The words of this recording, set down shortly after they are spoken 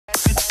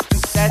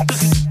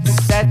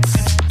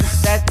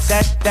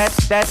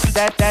That's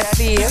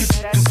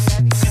fierce.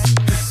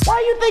 Why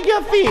you think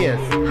you're fierce?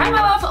 Hi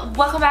my love,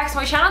 welcome back to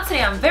my channel.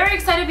 Today I'm very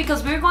excited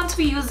because we're going to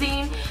be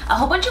using a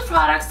whole bunch of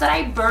products that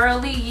I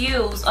barely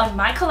use on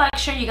my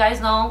collection. You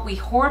guys know we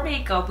hoard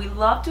makeup, we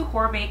love to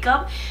hoard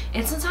makeup,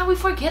 and sometimes we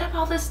forget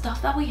about this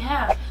stuff that we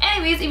have.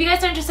 Anyways, if you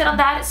guys are interested on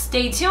that,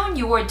 stay tuned.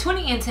 You are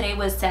tuning in today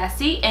with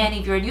Sassy, and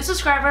if you're a new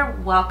subscriber,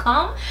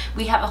 welcome.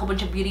 We have a whole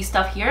bunch of beauty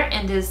stuff here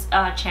in this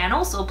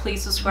channel, so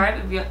please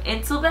subscribe if you're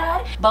into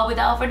that. But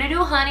without further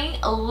ado, honey,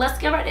 let's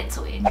get right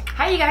into it.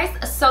 Hi you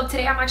guys, so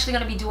today I'm actually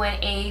going to be doing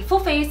a full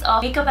face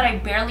of makeup that I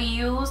barely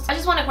use. I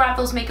just want to grab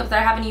those makeup that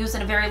I haven't used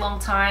in a very long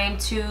time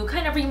to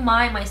kind of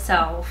remind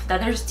myself that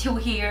they're still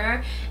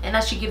here and I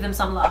should give them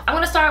some love. I'm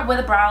going to start with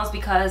the brows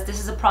because this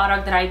is a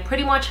product that I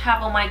pretty much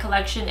have on my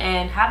collection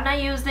and have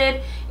not used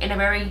it in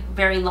a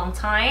very long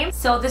time.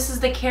 So this is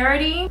the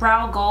Carity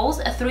Brow Goals,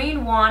 a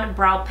 3-in-1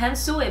 brow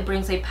pencil. It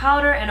brings a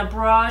powder and a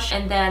brush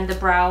and then the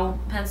brow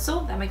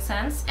pencil. That makes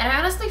sense. And I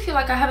honestly feel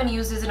like I haven't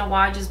used this in a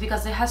while just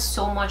because it has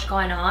so much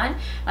going on.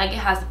 Like it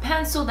has the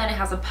pencil, then it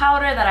has a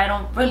powder that I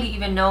don't really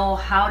even know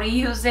how to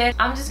use it.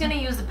 I'm just gonna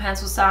use the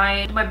pencil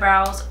side, my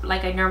brows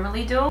like I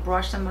normally do,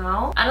 brush them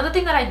out. Another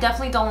thing that I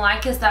definitely don't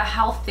like is that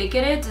how thick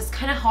it is. It's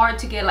kind of hard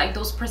to get like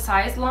those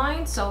precise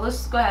lines. So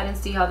let's go ahead and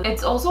see how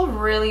it's also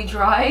really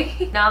dry.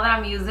 Now that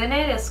I'm using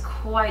it, it's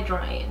quite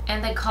drying.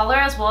 And the color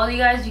as well, you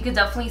guys, you can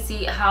definitely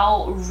see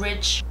how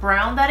rich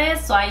brown that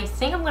is. So I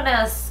think I'm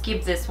gonna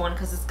skip this one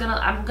because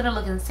I'm gonna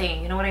look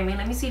insane, you know what I mean?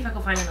 Let me see if I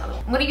can find another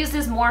one. I'm gonna use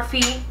this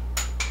Morphe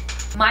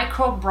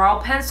micro brow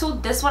pencil.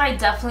 This one I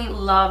definitely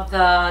love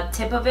the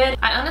tip of it.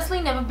 I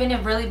honestly never been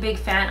a really big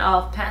fan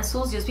of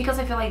pencils just because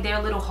I feel like they're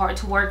a little hard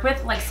to work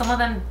with. Like some of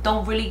them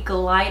don't really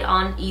glide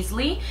on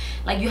easily.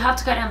 Like you have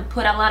to kind of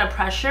put a lot of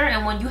pressure,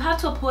 and when you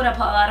have to put up a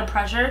lot of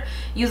pressure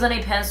using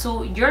a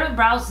pencil, your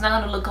brows is not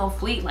going to look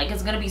complete. Like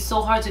it's going to be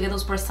so hard to get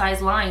those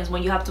precise lines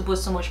when you have to put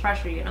so much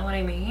pressure, you know what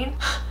I mean?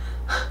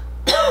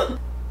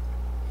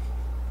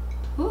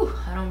 Ooh,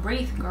 I don't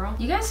breathe, girl.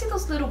 You guys see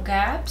those little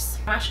gaps?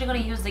 I'm actually gonna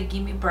use the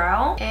Gimme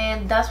Brow,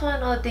 and that's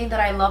one other thing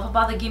that I love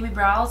about the Gimme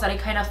Brows, that it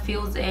kind of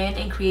fills in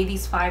and create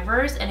these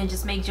fibers, and it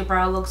just makes your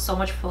brow look so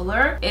much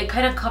fuller. It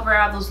kind of cover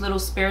out those little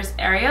sparse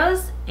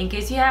areas. In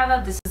case you have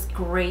that, this is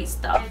great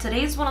stuff.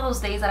 Today is one of those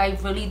days that I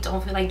really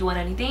don't feel like doing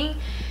anything.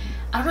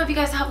 I don't know if you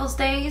guys have those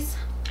days.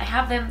 I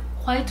have them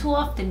quite too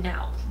often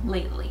now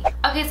lately.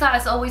 Okay, so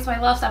as always my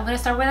loves, I'm gonna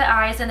start with the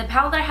eyes, and the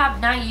palette that I have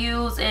not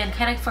used and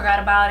kind of forgot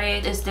about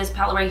it is this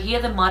palette right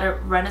here, the Modern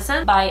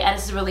Renaissance by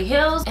Ebates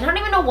Hills. And I don't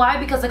even know why,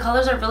 because the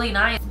colors are really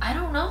nice. I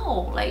don't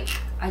know, like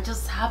I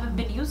just haven't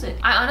been using it.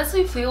 I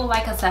honestly feel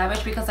like a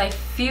savage because I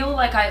feel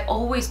like I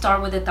always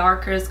start with the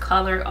darkest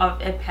color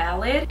of a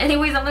palette.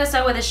 Anyways, I'm gonna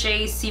start with the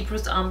shade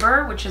Cypress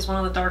Umber, which is one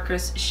of the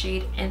darkest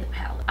shade in the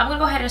palette. I'm gonna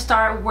go ahead and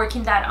start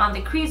working that on the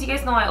crease. You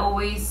guys know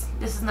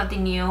this is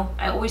nothing new.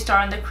 I always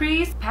start on the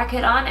crease, pack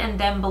it on, and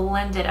then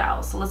blend it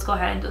out. So let's go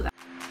ahead and do that.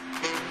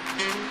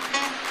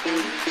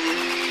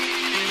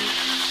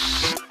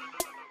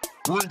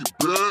 Bring it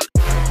back.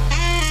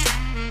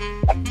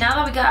 Now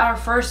that we got our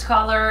first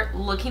color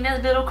looking a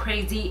little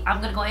crazy,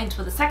 I'm gonna go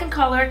into the second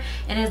color,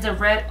 and it's the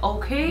red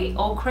ochre.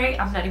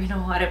 I'm not even know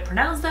how to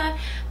pronounce that,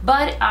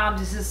 but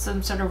this is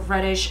some sort of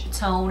reddish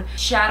tone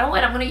shadow,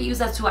 and I'm gonna use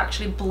that to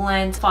actually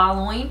blend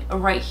following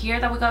right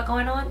here that we got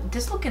going on.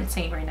 This look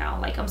insane right now,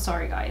 like I'm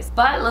sorry guys,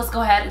 but let's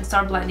go ahead and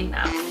start blending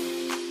now.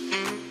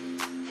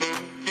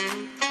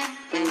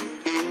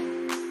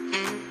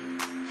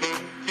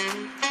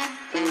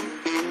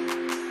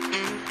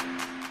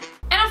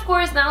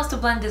 Now to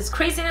blend this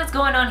craziness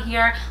going on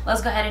here,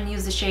 let's go ahead and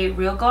use the shade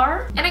Real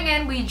Gar. And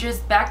again, we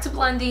just back to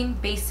blending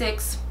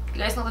basics. You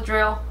guys know the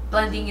drill.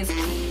 Blending is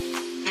key.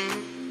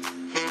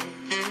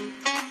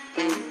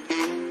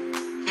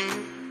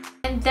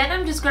 And then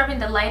I'm just grabbing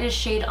the lightest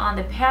shade on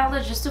the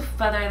palette just to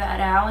feather that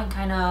out and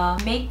kind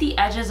of make the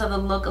edges of the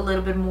look a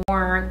little bit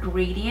more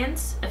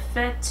gradient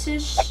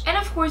effect-ish. And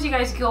of course, you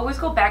guys can always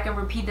go back and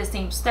repeat the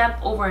same step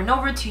over and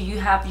over till you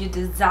have your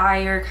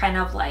desired kind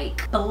of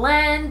like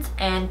blend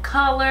and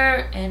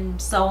color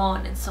and so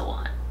on and so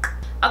on.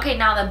 Okay,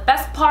 now the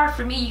best part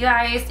for me, you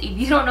guys, if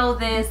you don't know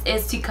this,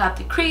 is to cut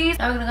the crease.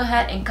 I'm gonna go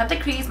ahead and cut the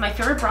crease. My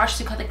favorite brush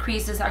to cut the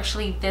crease is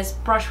actually this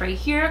brush right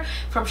here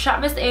from Shop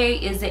Miss A.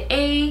 Is the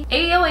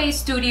AOA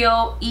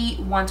Studio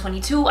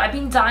E122. I've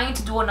been dying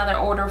to do another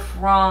order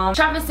from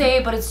Shop Miss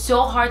A, but it's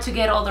so hard to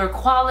get all their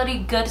quality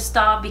good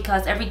stuff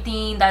because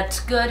everything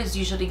that's good is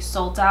usually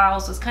sold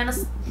out. So it's kind of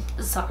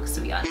sucks,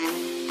 to be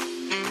honest.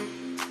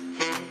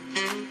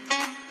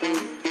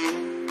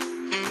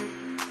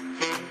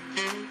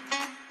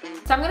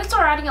 So I'm going to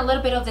start adding a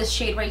little bit of this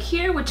shade right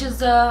here, which is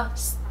the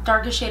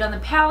darkest shade on the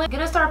palette. I'm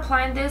going to start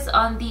applying this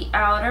on the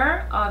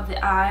outer of the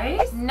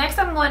eyes. Next,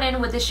 I'm going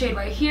in with this shade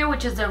right here,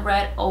 which is the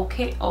red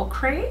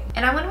ochre.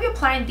 And I'm going to be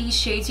applying these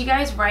shades, you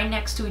guys, right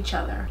next to each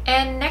other.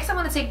 And next, I'm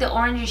going to take the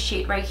orangey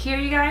shade right here,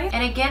 you guys.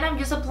 And again, I'm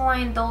just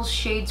applying those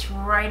shades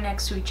right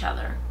next to each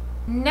other.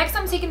 Next,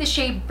 I'm taking the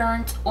shade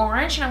Burnt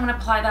Orange, and I'm going to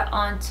apply that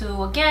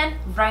onto, again,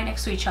 right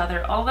next to each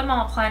other. All of them,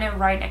 I'm applying it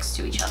right next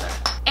to each other.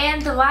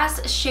 And the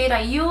last shade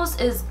I use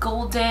is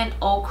Golden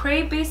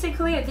Ochre,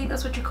 basically. I think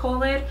that's what you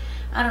call it.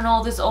 I don't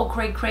know, this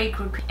ochre.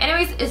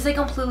 Anyways, it's a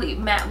completely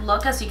matte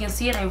look, as you can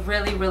see, and I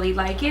really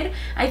like it.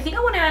 I think I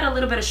want to add a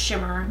little bit of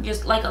shimmer,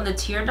 just like on the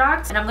tear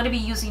ducts. And I'm going to be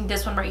using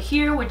this one right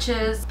here, which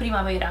is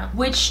Primavera,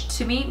 which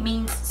to me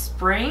means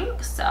spring.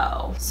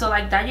 So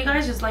like that, you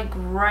guys, just like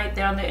right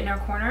there on the inner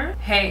corner.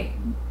 Hey,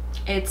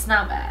 it's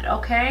not bad,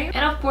 okay?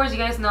 And of course, you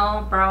guys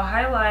know, brow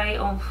highlight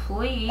on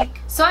fleek.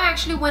 So I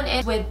actually went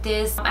in with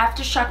this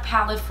Aftershock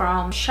palette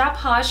from Shop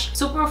Hush,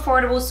 super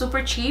affordable,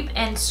 super cheap,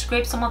 and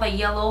scraped some of the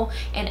yellow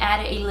and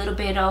added a little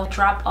bit of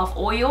drop of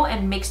oil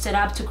and mixed it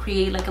up to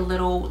create like a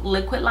little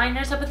liquid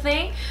liner type of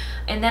thing.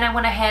 And then I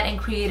went ahead and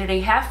created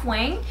a half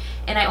wing,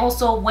 and I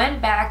also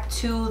went back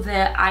to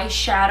the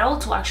eyeshadow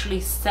to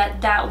actually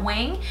set that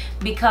wing,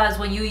 because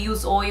when you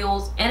use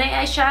oils in an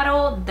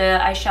eyeshadow, the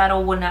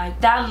eyeshadow will not,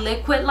 that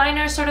liquid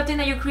liner sort of thing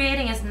that you're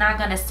creating is not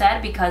gonna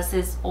set because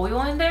there's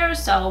oil in there.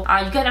 So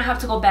you're gonna have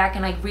to go back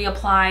and like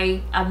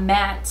reapply a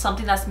matte,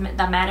 something that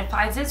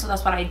mattifies it. So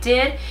that's what I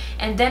did,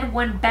 and then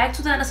went back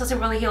to the Anastasia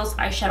Beverly Hills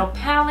eyeshadow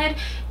palette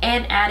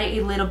and added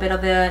a little bit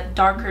of the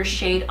darker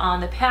shade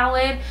on the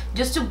palette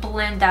just to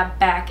blend that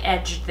back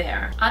edge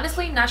there.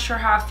 Honestly, not sure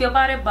how I feel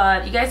about it,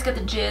 but you guys get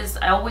the gist.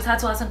 I always had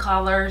to add some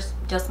colors,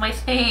 just my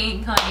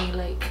thing, honey,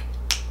 like,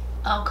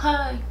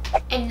 okay.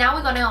 And now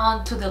we're gonna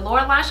on to the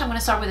lower lash. I'm gonna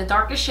start with the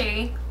darker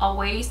shade,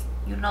 always,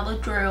 you know the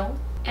drill.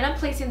 And I'm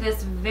placing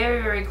this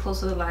very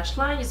close to the lash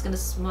line. Just gonna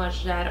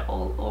smudge that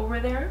all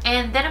over there.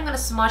 And then I'm gonna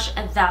smudge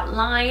that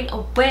line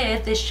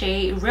with the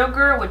shade Real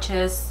Girl, which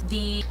is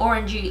the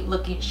orangey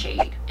looking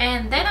shade.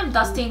 And then I'm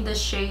dusting the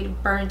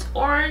shade Burnt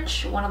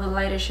Orange, one of the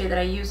lightest shade that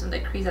I use in the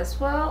crease as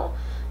well,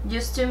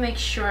 just to make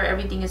sure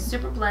everything is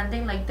super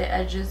blending, like the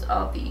edges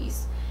of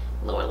these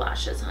lower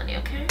lashes, honey.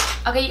 Okay,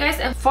 you guys,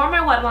 and for my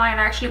wet line,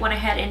 I actually went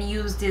ahead and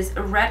used this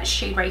red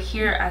shade right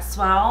here as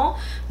well,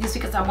 just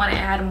because I want to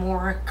add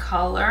more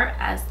color.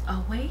 As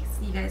always,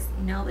 you guys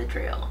know the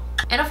drill.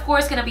 And of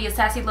course, gonna be a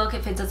sassy look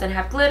if it doesn't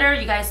have glitter.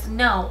 You guys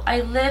know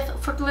I live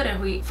for glitter,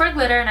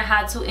 and I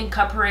had to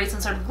incorporate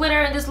some sort of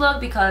glitter in this look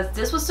because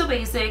this was so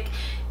basic,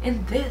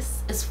 and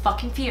this is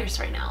fucking fierce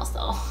right now.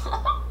 So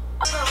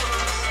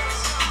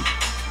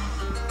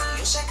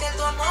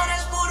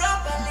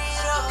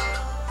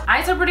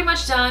eyes are pretty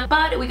much done,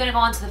 but we're gonna go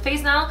on to the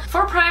face now.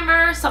 For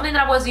primer, something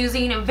that I was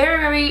using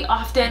very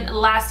often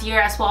last year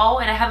as well,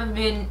 and I haven't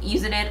been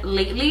using it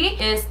lately,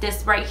 is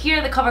this right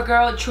here, the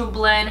CoverGirl True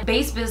Blend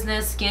Base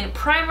Business Skin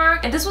Primer.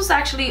 And this was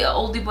actually an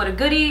oldie but a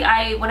goodie.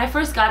 When I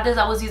first got this,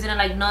 I was using it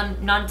like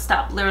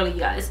non-stop, literally,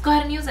 guys. Go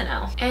ahead and use it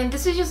now. And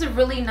this is just a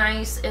really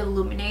nice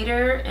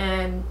illuminator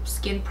and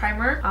skin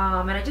primer,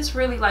 and I just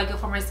really like it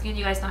for my skin.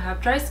 You guys know I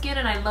have dry skin,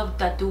 and I love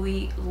that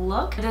dewy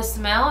look. The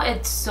smell,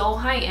 it's so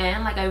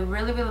high-end. Like, I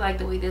really like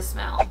the way this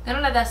smells. Then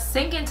I'll let that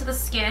sink into the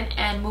skin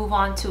and move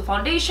on to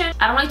foundation.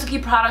 I don't like to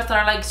keep products that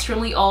are like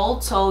extremely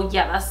old, so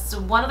yeah, that's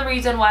one of the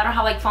reasons why I don't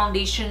have like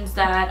foundations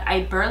that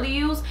I barely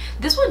use.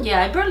 This one,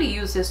 yeah, I barely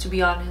use this, to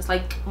be honest.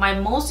 Like, my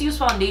most used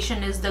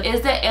foundation is the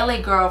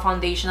LA Girl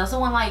foundation. That's the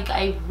one like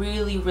I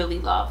really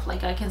love.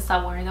 Like, I can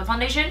stop wearing the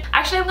foundation.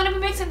 Actually, I'm gonna be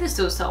mixing this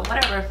too, so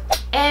whatever.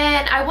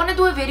 And I want to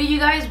do a video, you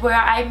guys, where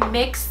I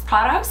mix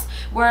products,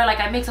 where like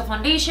I mix a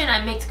foundation,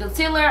 I mix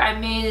concealer, I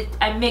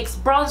mix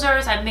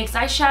bronzers, I mix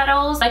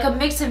eyeshadows, like a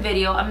mixing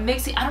video. I'm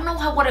mixing, I don't know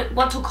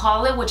what to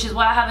call it, which is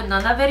why I haven't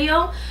done that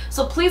video.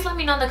 So please let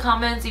me know in the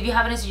comments if you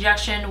have any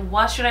suggestion.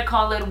 What should I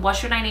call it? What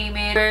should I name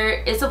it?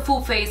 Where it's a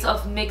full face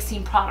of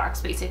mixing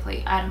products,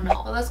 basically. I don't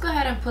know. But let's go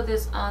ahead and put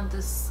this on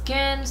the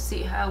skin,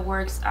 see how it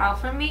works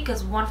out for me,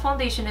 because one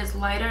foundation is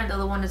lighter and the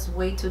other one is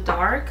way too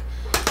dark,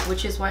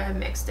 which is why I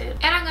mixed it.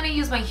 And I'm gonna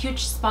use my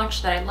huge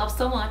sponge that I love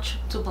so much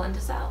to blend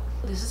this out.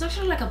 This is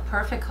actually like a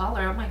perfect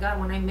color. Oh my god,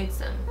 when I mix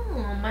them.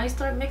 I might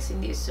start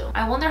mixing these soon.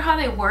 I wonder how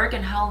they work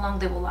and how long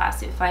they will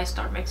last if I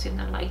start mixing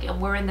them, like,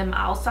 and wearing them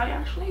outside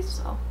actually,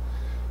 so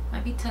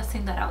might be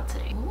testing that out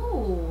today.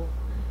 Ooh,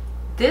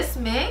 this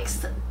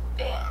mix,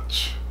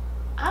 bitch,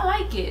 I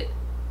like it.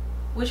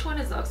 Which one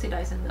is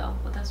oxidizing though?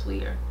 But that's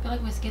weird. I feel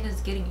like my skin is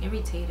getting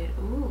irritated.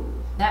 Ooh,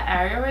 that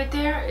area right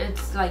there,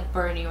 it's like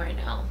burning right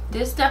now.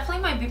 This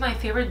definitely might be my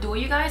favorite duo,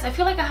 you guys. I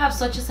feel like I have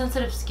such a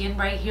sensitive skin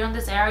right here in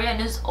this area,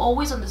 and it's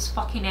always on this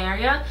fucking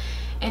area.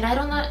 And I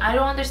don't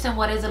understand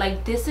what is it.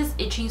 Like, this is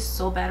itching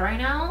so bad right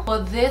now,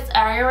 but this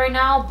area right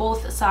now,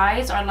 both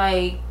sides are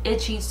like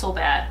itching so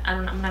bad.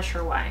 I'm not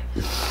sure why.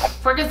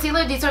 For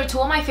concealer, these are two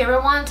of my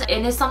favorite ones,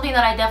 and it's something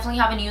that I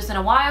definitely haven't used in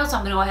a while, so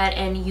I'm gonna go ahead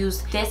and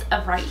use this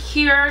right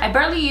here. I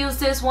barely use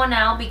this one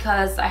now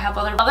because I have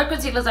other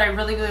concealers that I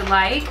really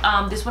like.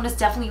 This one is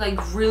definitely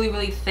like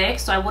really thick,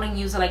 so I wouldn't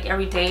use it like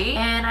every day,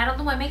 and I don't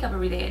do my makeup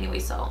every day anyway,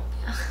 so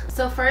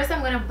so first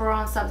I'm gonna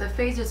bronze up the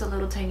face just a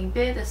little tiny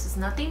bit. This is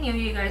nothing new,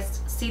 you guys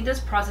see this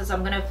process.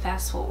 I'm gonna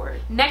fast forward.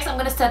 Next, I'm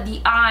gonna set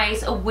the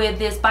eyes with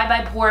this Bye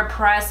Bye Pore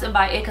Press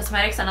by IT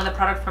Cosmetics, another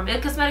product from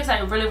IT Cosmetics I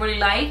really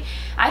like.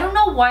 I don't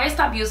know why I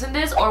stopped using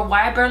this or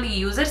why I barely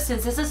use it,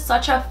 since this is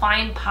such a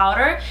fine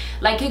powder.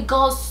 Like, it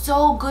goes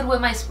so good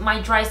with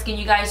my dry skin,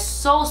 you guys.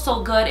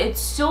 So good.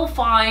 It's so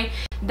fine.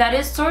 that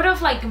is sort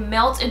of like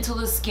melts into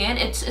the skin.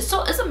 It's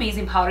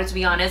amazing powder, to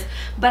be honest,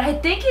 but I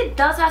think it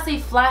does have a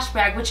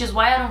flashback, which is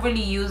why I don't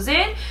really use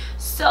it.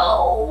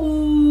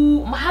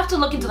 So I have to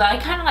look into that. I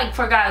kind of like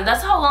forgot.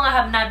 That's how long I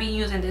have not been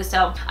using this.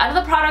 So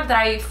another product that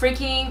I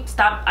freaking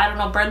stopped, I don't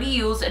know, barely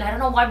use, and I don't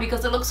know why,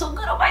 because it looks so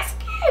good on my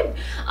skin,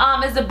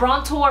 is the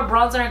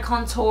bronzer and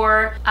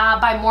contour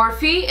by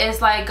Morphe.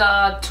 It's like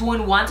a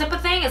 2-in-1 type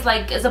of thing. It's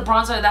a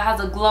bronzer that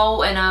has a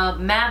glow and a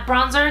matte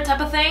bronzer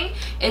type of thing.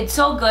 It's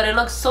so good. It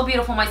looks so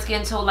beautiful on my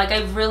skin. So like,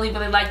 I really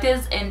like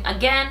this. And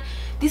again,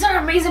 these are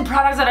amazing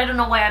products that I don't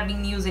know why I've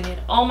been using it.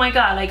 Oh my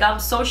god, like I'm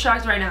so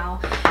shocked right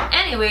now.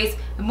 Anyways,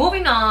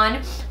 moving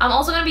on, I'm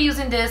also going to be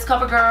using this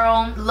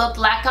CoverGirl Look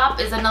Lack Up.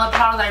 Is another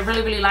product that I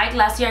really like.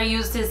 Last year I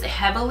used this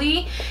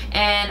heavily,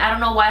 and I don't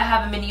know why I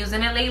haven't been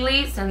using it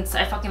lately, since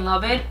I fucking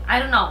love it. I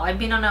don't know, I've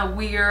been on a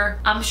weird,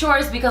 I'm sure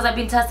it's because I've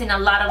been testing a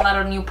lot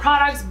of new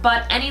products.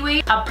 But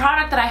anyway, a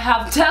product that I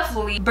have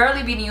definitely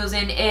barely been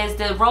using is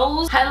the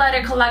Rose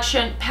Highlighter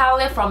Collection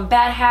palette from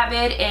Bad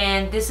Habit,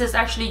 and this is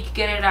actually, you can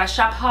get it at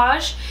Shop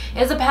House.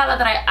 It's a palette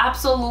that I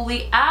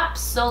absolutely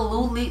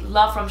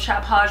love from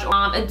Shop House.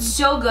 It's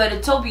so good,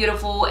 it's so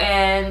beautiful,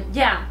 and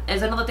yeah,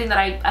 it's another thing that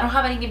I don't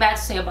have anything bad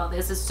to say about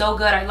this. It's so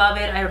good, I love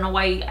it. I don't know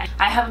why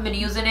I haven't been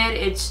using it.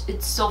 It's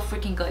so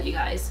freaking good, you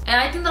guys.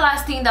 And I think the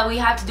last thing that we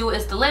have to do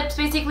is the lips,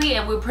 basically,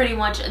 and we're pretty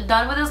much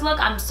done with this look.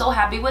 I'm so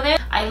happy with it.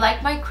 I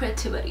like my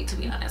creativity, to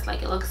be honest.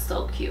 Like, it looks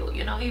so cute,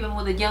 you know, even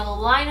with the yellow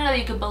liner that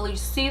you can barely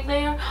see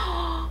there.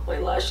 My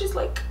lash is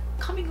like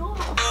coming off.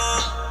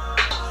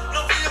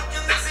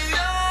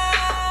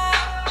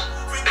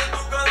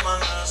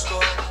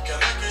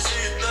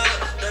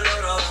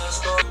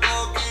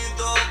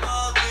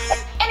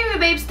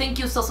 Babes, thank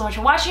you so much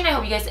for watching. I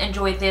hope you guys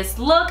enjoyed this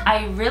look.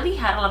 I really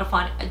had a lot of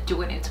fun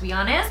doing it, to be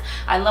honest.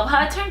 I love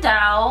how it turned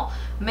out.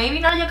 Maybe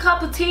not your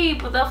cup of tea,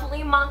 but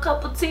definitely my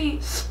cup of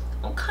tea.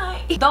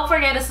 Okay, don't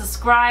forget to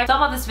subscribe,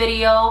 thumb up this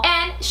video,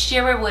 and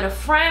share it with a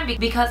friend,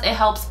 because it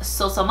helps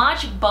so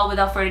much. But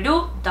without further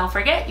ado, don't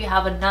forget, you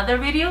have another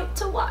video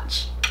to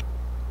watch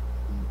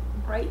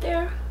right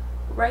there,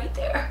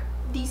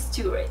 these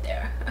two right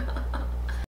there.